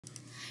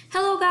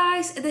Hello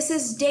guys, this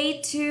is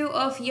day 2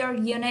 of your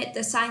unit,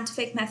 the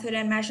scientific method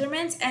and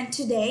measurements, and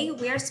today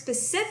we are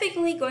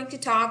specifically going to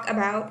talk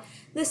about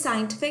the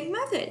scientific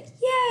method.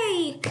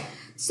 Yay!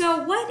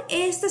 So what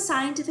is the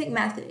scientific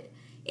method?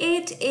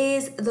 It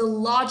is the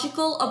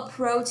logical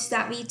approach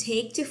that we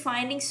take to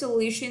finding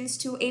solutions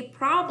to a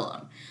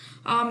problem.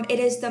 It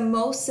is the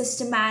most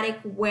systematic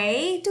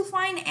way to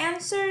find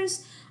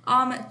answers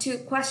to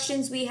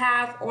questions we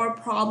have or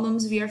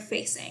problems we are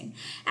facing.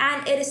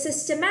 And it is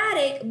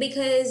systematic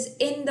because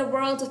in the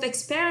world of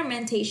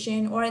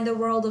experimentation or in the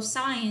world of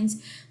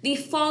science, we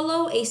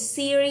follow a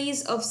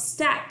series of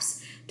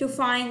steps to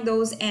find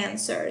those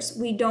answers.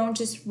 We don't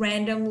just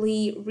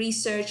randomly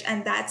research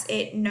and that's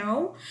it.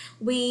 No,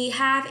 we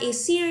have a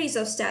series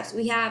of steps.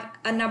 We have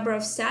a number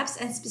of steps,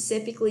 and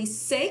specifically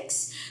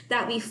 6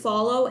 that we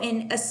follow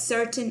in a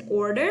certain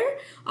order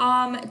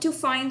to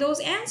find those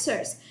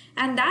answers.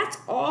 And that's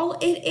all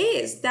it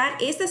is.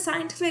 That is the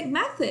scientific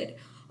method.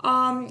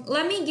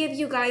 Let me give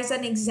you guys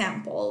an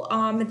example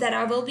that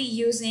I will be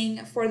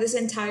using for this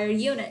entire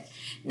unit.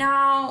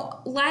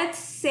 Now, let's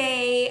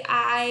say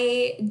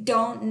I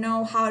don't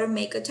know how to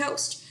make a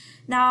toast.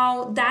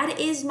 Now, that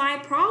is my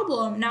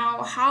problem.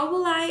 Now, how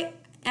will I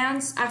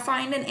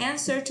find an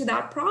answer to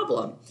that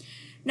problem?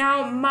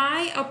 Now,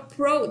 my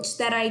approach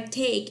that I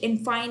take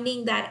in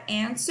finding that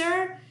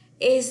answer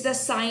is the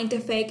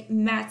scientific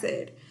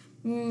method.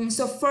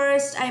 So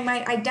first, I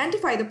might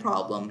identify the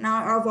problem.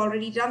 Now, I've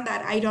already done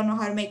that. I don't know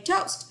how to make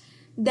toast.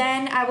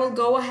 Then I will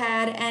go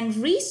ahead and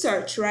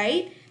research,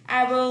 right?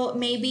 I will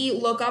maybe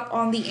look up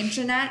on the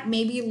internet,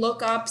 maybe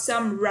look up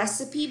some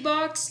recipe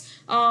books,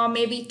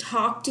 maybe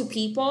talk to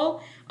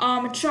people,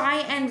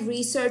 try and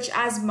research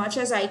as much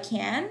as I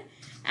can.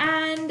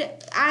 And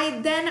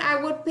I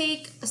would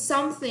pick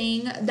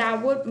something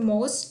that would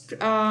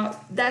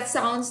that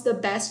sounds the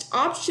best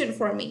option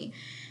for me.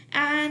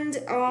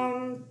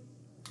 And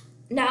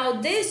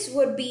now this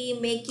would be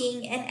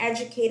making an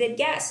educated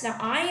guess. Now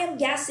I am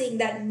guessing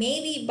that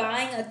maybe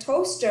buying a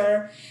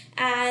toaster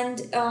and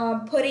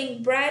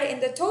putting bread in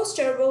the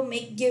toaster will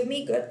give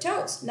me good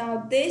toast.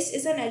 Now this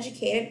is an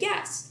educated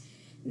guess.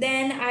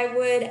 Then I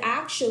would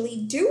actually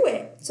do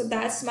it. So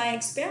that's my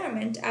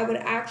experiment. I would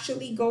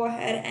actually go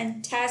ahead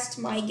and test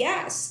my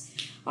guess.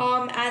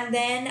 And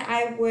then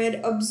I would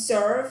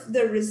observe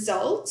the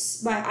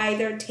results by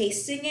either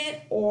tasting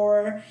it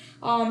or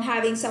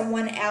having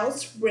someone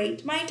else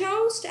rate my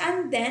toast,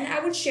 and then I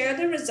would share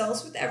the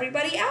results with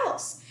everybody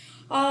else.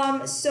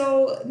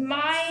 So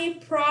my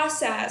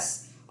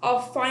process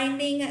of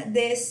finding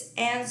this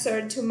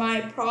answer to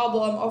my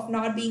problem of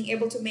not being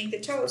able to make the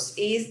toast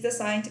is the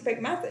scientific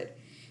method.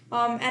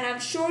 And I'm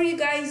sure you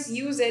guys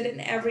use it in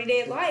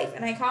everyday life,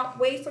 and I can't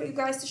wait for you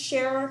guys to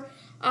share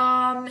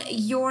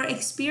your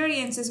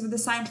experiences with the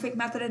scientific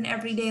method in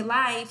everyday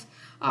life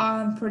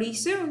pretty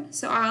soon.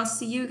 So I'll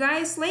see you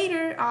guys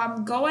later.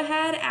 Go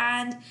ahead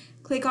and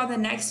click on the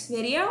next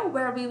video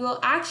where we will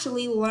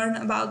actually learn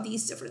about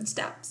these different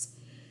steps.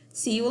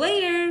 See you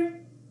later.